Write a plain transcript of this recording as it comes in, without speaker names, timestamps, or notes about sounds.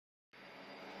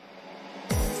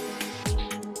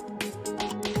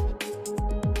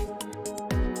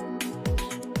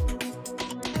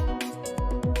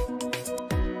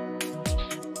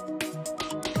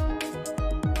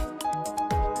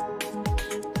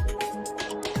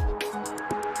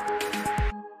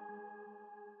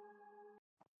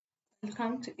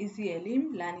Welcome to Easy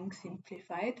Elim Learning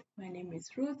Simplified. My name is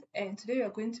Ruth, and today we are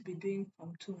going to be doing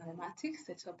Form 2 Mathematics.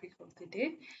 The topic of the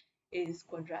day is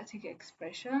quadratic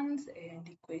expressions and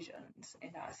equations,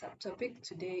 and our subtopic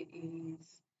today is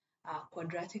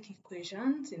quadratic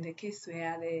equations in the case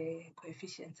where the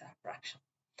coefficients are fractions.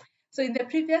 So in the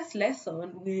previous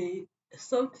lesson, we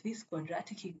solved these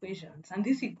quadratic equations, and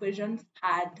these equations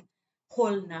had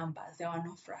whole numbers, there were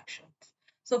no fractions.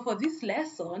 So for this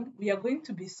lesson, we are going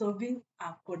to be solving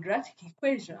a quadratic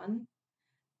equation,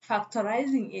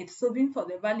 factorizing it, solving for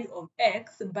the value of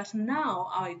x, but now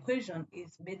our equation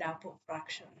is made up of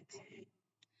fractions.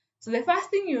 So the first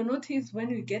thing you notice when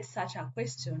you get such a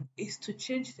question is to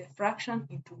change the fraction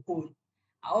into whole.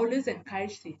 I always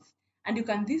encourage this. And you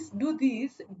can do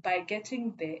this by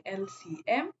getting the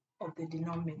LCM of the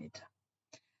denominator.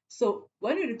 So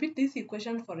when you repeat this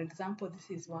equation, for example, this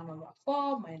is 1 over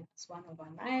 4 minus 1 over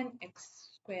 9, x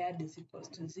squared is equals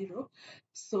to 0.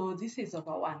 So this is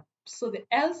over 1. So the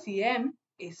LCM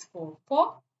is for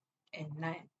 4 and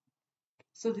 9.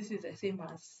 So this is the same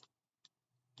as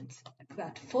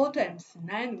that 4 times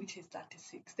 9, which is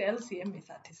 36. The LCM is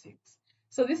 36.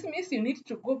 So this means you need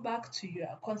to go back to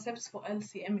your concepts for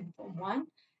LCM in Form 1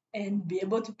 and be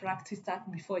able to practice that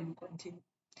before you continue.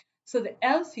 So the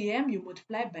LCM, you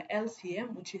multiply by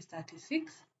LCM, which is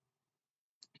 36.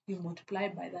 You multiply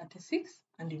by 36,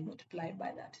 and you multiply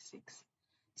by 36.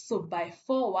 So by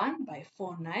 4, 1, by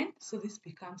 4, 9. So this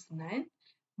becomes 9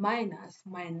 minus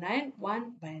my 9,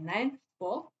 1 by 9,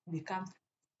 4 becomes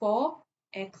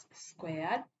 4x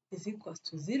squared is equals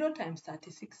to 0 times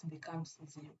 36 becomes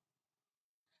 0.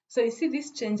 So you see,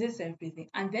 this changes everything.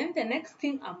 And then the next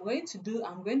thing I'm going to do,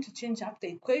 I'm going to change up the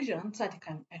equation so that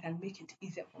I can make it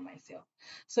easier for myself.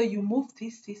 So you move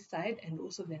this side and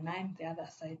also the 9 the other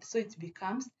side. So it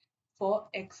becomes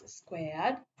 4x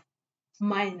squared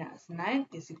minus 9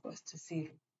 is equals to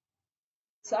 0.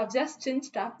 So I've just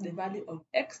changed up the value of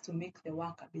x to make the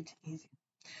work a bit easier.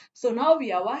 So now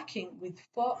we are working with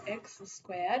 4x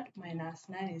squared minus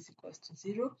 9 is equals to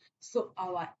 0. So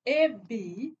our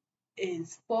AB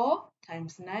is 4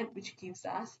 times 9, which gives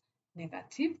us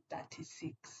negative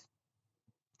 36.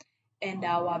 And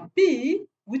our B,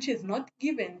 which is not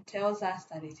given, tells us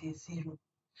that it is 0.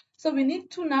 So we need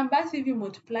two numbers. If you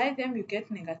multiply them, you get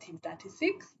negative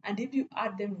 36. And if you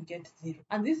add them, you get 0.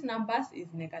 And these numbers is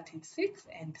negative 6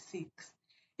 and 6.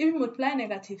 If you multiply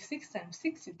negative 6 times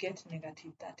 6, you get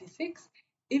negative 36.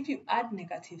 If you add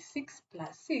negative 6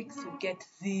 plus 6, you get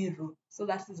 0. So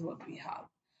that is what we have.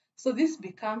 So this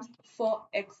becomes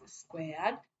 4x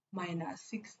squared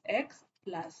minus 6x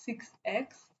plus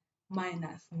 6x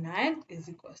minus 9 is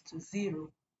equals to 0.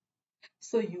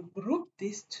 So you group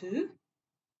these two.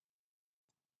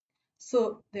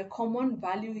 So the common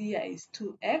value here is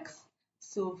 2x.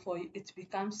 So for it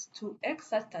becomes 2x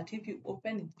such that if you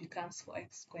open it becomes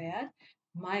 4x squared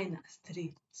minus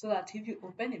 3. So that if you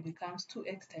open it becomes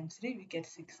 2x times 3, we get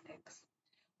 6x.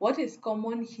 What is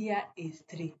common here is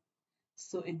 3.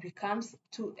 So it becomes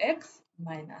 2x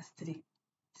minus 3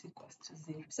 is equals to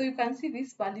 0. So you can see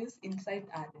these values inside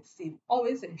are the same.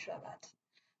 Always ensure that.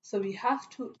 So we have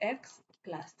 2x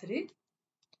plus 3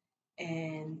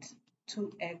 and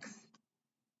 2x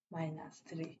minus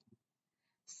 3.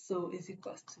 So is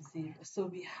equals to 0. So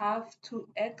we have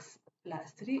 2x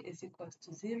plus 3 is equals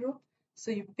to 0. So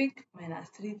you pick minus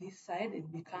 3 this side,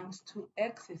 it becomes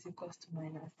 2x is equals to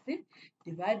minus 3.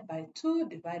 Divide by 2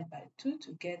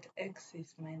 to get x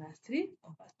is minus 3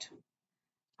 over 2.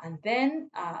 And then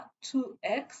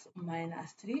 2x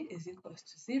minus 3 is equals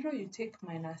to 0. You take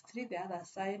minus 3, the other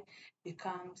side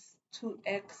becomes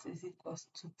 2x is equals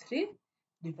to 3.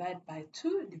 Divide by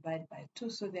 2.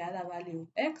 So the other value of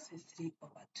x is 3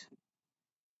 over 2.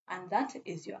 And that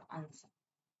is your answer.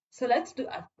 So let's do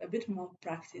a bit more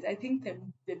practice. I think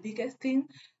the biggest thing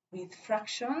with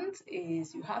fractions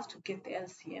is you have to get the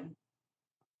LCM.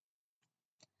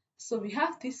 So we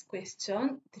have this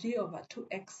question, 3 over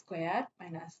 2x squared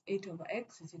minus 8 over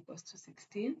x is equals to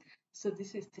 16. So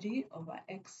this is 3 over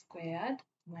x squared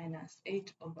minus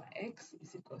 8 over x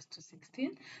is equals to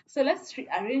 16. So let's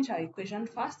rearrange our equation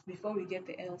first before we get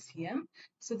the LCM.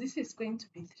 So this is going to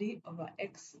be 3 over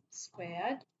x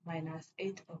squared minus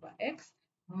 8 over x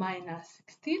minus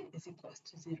 16 is equals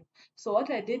to 0. So what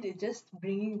I did is just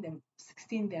bringing the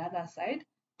 16 the other side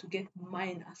to get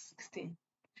minus 16.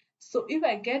 So if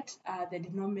I get the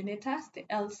denominators, the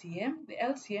LCM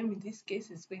in this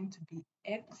case is going to be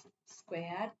x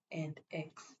squared and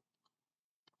x.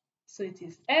 So it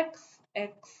is x,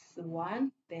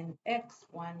 x1, then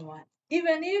x1, 1.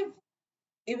 Even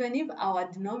if our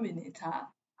denominator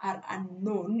are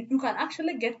unknown, you can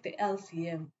actually get the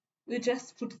LCM We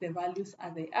just put the values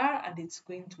as they are and it's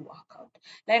going to work out.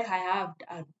 Like I have,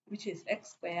 which is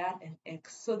x squared and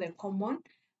x. So the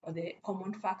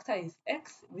common factor is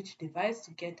x, which divides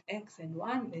to get x and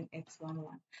 1, then x 1,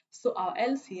 1. So our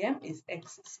LCM is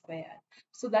x squared.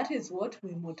 So that is what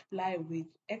we multiply with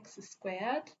x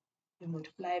squared, we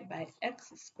multiply by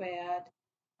x squared,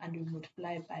 and we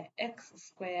multiply by x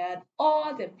squared,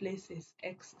 all the places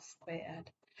x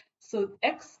squared. So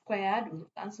x squared will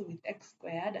cancel with x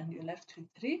squared and you're left with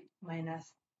 3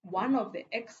 minus 1 of the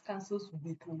x cancels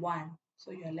with 1.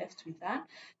 So you're left with that.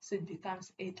 So it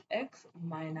becomes 8x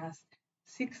minus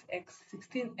 6x,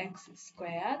 16x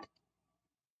squared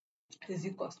is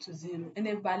equals to 0. And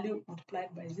the value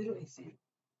multiplied by 0 is 0.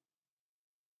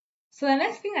 So the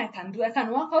next thing I can do, I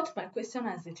can work out my question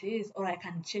as it is, or I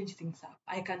can change things up.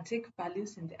 I can take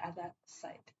values in the other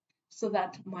side so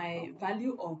that my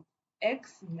value of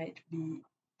x might be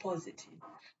positive.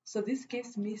 So this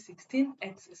gives me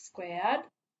 16x squared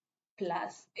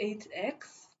plus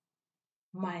 8x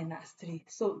minus 3.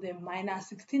 So the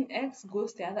minus 16x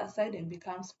goes the other side and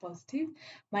becomes positive,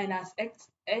 minus x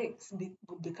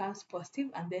becomes positive,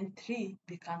 and then 3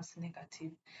 becomes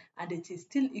negative, and it is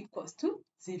still equals to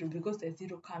 0 because the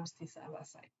 0 comes this other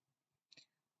side.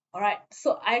 All right,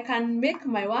 so I can make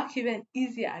my work even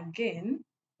easier again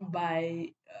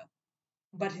by,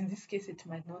 but in this case it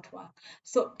might not work.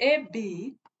 So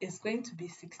AB is going to be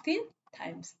 16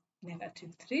 times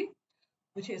negative 3,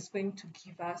 which is going to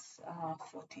give us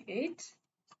 48,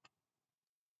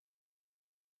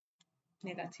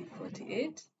 negative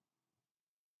 48.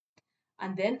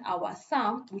 And then our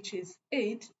sum, which is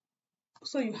 8.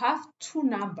 So you have two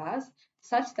numbers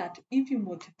such that if you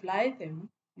multiply them,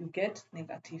 you get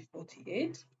negative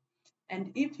 48.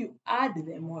 And if you add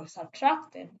them or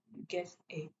subtract them, you get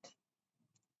 8.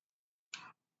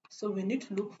 So we need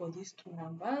to look for these two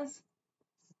numbers.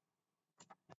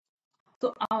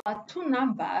 So our two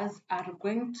numbers are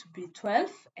going to be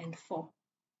 12 and 4.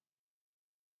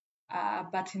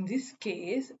 But in this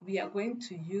case, we are going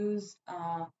to use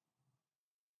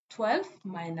 12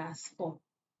 minus 4.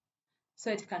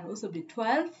 So it can also be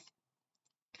 12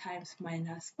 times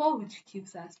minus 4, which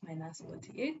gives us minus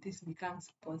 48. This becomes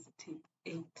positive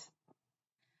 8.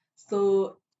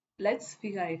 So let's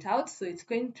figure it out. So it's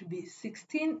going to be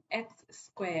 16x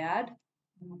squared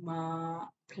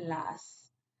plus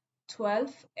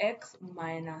 12x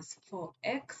minus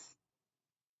 4x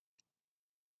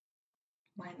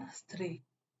minus 3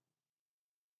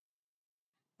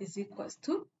 is equals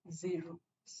to 0.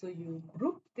 So you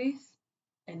group this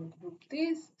and group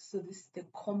this. So this is the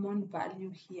common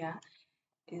value here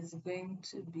is going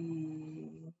to be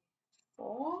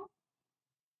 4.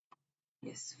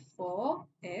 Yes,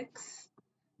 4x.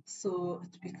 So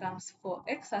it becomes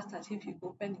 4x after if you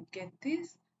open, you get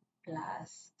this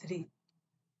plus 3.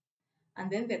 And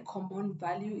then the common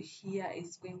value here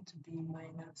is going to be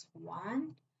minus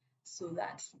 1. So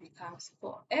that becomes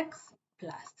 4x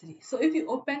plus 3. So if you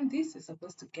open this, you're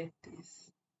supposed to get this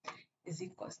is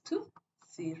equals to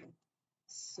 0.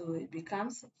 So it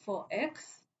becomes 4x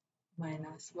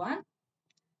minus 1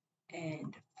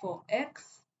 and 4x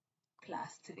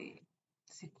plus 3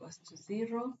 is equals to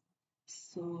 0.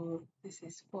 So this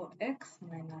is 4x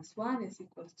minus 1 is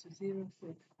equals to 0.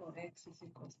 So 4x is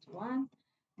equals to 1.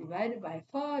 Divided by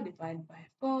 4, divided by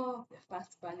 4. The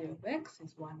first value of x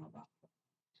is 1 over 4.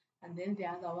 And then the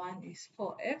other one is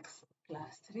 4x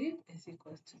plus 3 is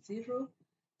equals to 0.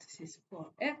 This is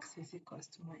 4x is equals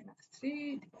to minus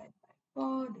 3 divided by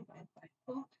 4 divided by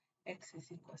 4. X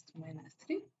is equals to minus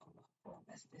 3 over 4.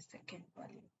 That's the second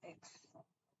value of x.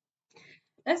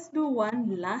 Let's do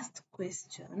one last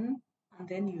question and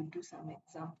then you do some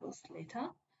examples later.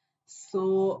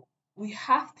 So we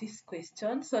have this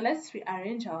question. So let's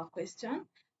rearrange our question.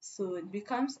 So it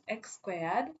becomes x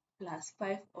squared plus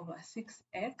 5 over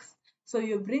 6x. So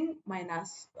you bring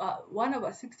minus 1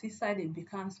 over 6 this side, it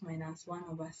becomes minus 1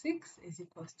 over 6 is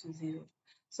equals to 0.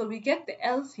 So we get the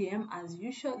LCM as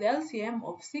usual. The LCM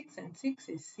of 6 and 6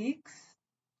 is 6.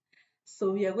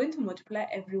 So we are going to multiply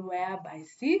everywhere by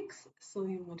 6. So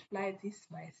you multiply this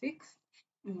by 6,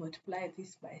 we multiply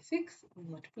this by 6, we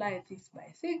multiply this by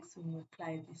 6, we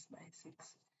multiply this by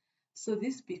 6. So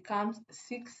this becomes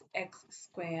 6x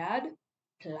squared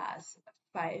plus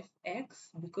 5x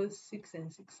because 6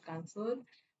 and 6 cancelled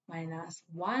minus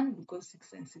 1 because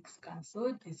 6 and 6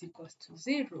 cancelled is equals to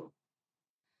 0.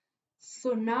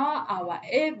 So now our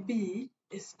AB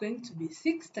is going to be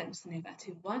 6 times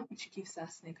negative 1, which gives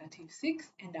us negative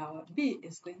 6, and our B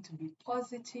is going to be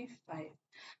positive 5.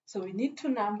 So we need two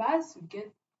numbers, we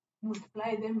get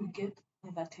multiply them, we get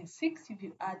negative 6. If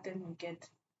you add them, we get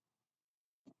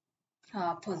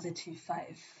positive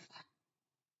 5.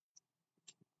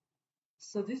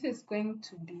 So this is going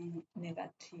to be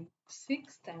negative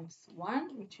 6 times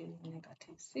 1, which is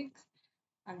negative 6,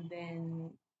 and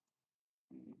then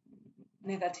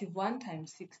negative 1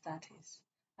 times 6, that is,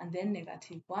 and then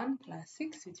negative 1 plus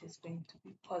 6, which is going to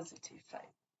be positive 5.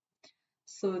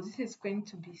 So this is going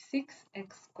to be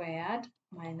 6x squared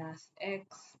minus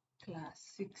x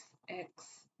plus 6x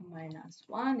minus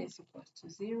 1 is equal to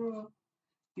 0.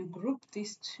 You group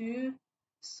these two,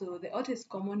 so the oddest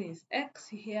common is x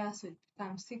here, so it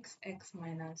becomes 6x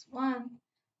minus 1,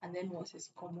 and then what is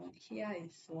common here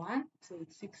is 1, so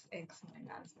it's 6x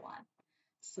minus 1.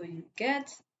 So you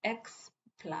get x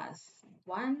plus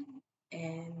 1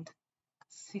 and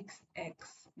 6x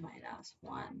minus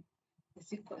 1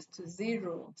 is equals to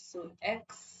 0. So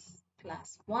x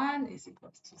plus 1 is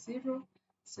equals to 0.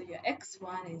 So your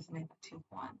x1 is negative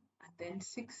 1. And then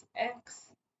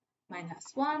 6x minus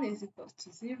 1 is equals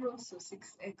to 0. So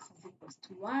 6x is equals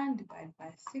to 1 divided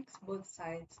by 6 both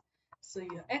sides. So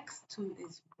your x2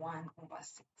 is 1 over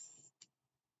 6.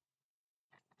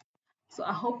 So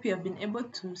I hope you have been able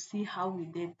to see how we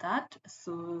did that.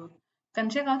 So you can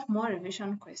check out more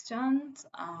revision questions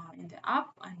in the app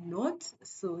and notes.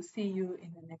 So see you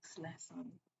in the next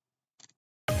lesson.